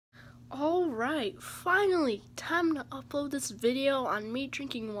Alright, finally, time to upload this video on me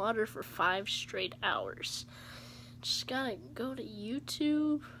drinking water for 5 straight hours. Just gotta go to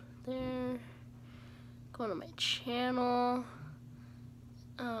YouTube, there, go to my channel,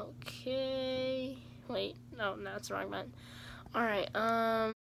 okay, wait, no, that's the wrong button. Alright,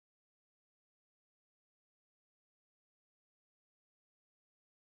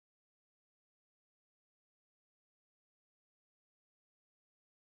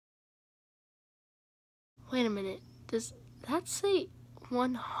 wait a minute, does that say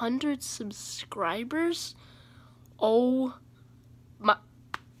 100 subscribers? Oh my,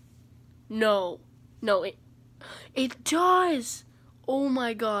 no, it does! Oh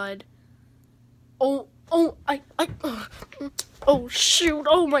my god. Oh, oh shoot,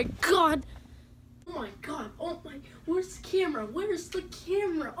 oh my god. Oh my, where's the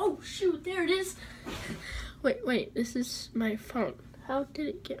camera? Oh shoot, there it is. Wait, this is my phone. How did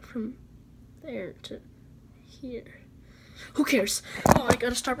it get from there to here? Who cares? Oh, I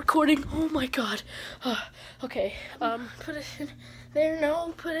gotta start recording. Oh my god. Okay, put it in there.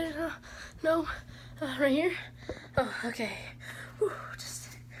 No, put it, no, right here. Oh, okay. Whew,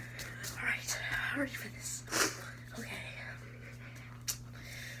 alright, ready for this. Okay.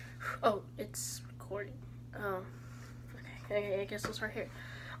 Oh, it's recording. Oh, okay, I guess we'll start here.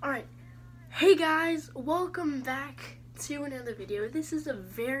 Alright. Hey guys, welcome back to another video. This is a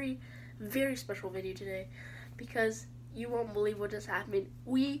very, very special video today because you won't believe what just happened.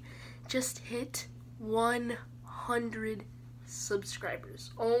 We just hit 100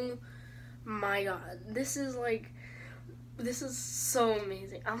 subscribers. Oh my god. This is so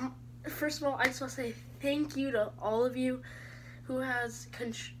amazing. First of all, I just want to say thank you to all of you who has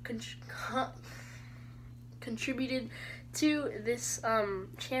contributed to this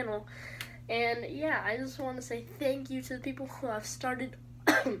channel. And yeah, I just want to say thank you to the people who have started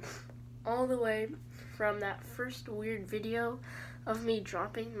all the way from that first weird video of me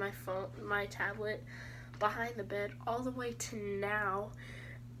dropping my tablet behind the bed all the way to now.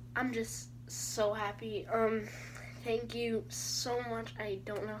 I'm just so happy. Thank you so much. I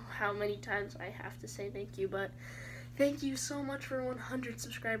don't know how many times I have to say thank you, but thank you so much for 100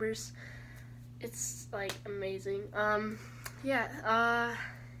 subscribers. It's like amazing. Yeah,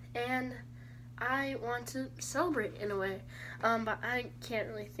 and I want to celebrate in a way, but I can't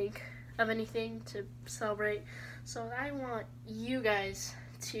really think of anything to celebrate, so I want you guys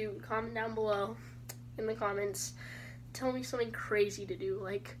to comment down below in the comments, tell me something crazy to do,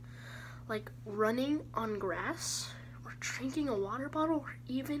 like running on grass, or drinking a water bottle, or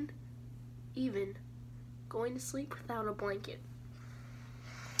even going to sleep without a blanket.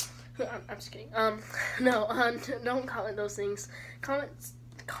 I'm just kidding. No, don't comment those things. Comment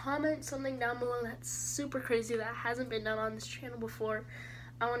something down below that's super crazy that hasn't been done on this channel before.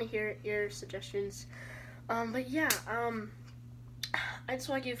 I want to hear your suggestions. But yeah, I just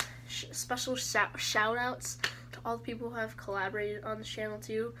want to give special shout outs to all the people who have collaborated on this channel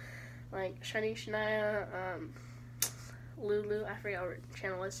too, like Shani Shania, Lulu, I forgot what her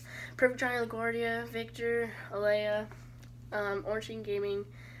channel was, Perfect Giant LaGuardia, Victor, Alea, Orange Chicken Gaming,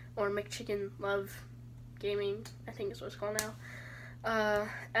 or McChicken Love Gaming, I think is what it's called now,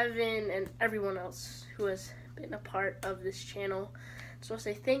 Evan, and everyone else who has been a part of this channel. So I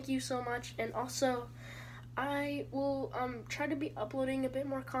say thank you so much, and also I will try to be uploading a bit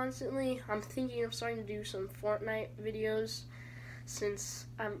more constantly. I'm thinking of starting to do some Fortnite videos since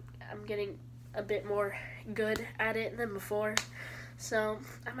I'm getting a bit more good at it than before. So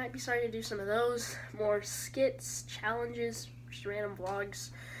I might be starting to do some of those, more skits, challenges, just random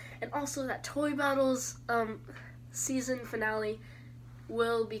vlogs, and also that Toy Battles season finale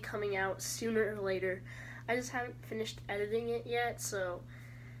will be coming out sooner or later. I just haven't finished editing it yet, so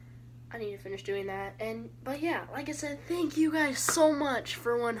I need to finish doing that. But yeah, like I said, thank you guys so much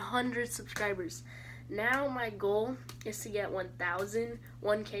for 100 subscribers. Now my goal is to get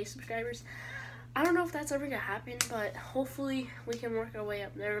 1K subscribers. I don't know if that's ever gonna happen, but hopefully we can work our way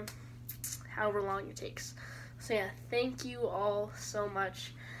up there, however long it takes. So yeah, thank you all so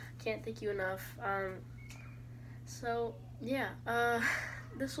much. Can't thank you enough. So yeah,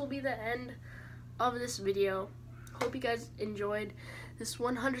 this will be the end of this video. Hope you guys enjoyed this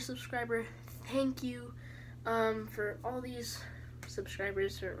 100 subscriber. Thank you for all these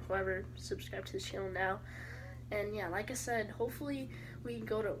subscribers, or whoever subscribed to this channel now. And yeah, like I said, hopefully we can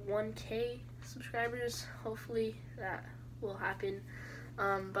go to 1K subscribers. Hopefully that will happen.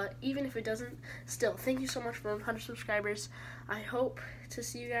 But even if it doesn't, still, thank you so much for 100 subscribers. I hope to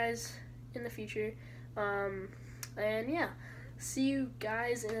see you guys in the future. And yeah, see you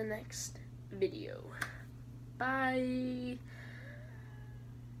guys in the next video. Bye.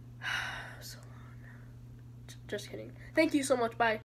 Just kidding. Thank you so much. Bye.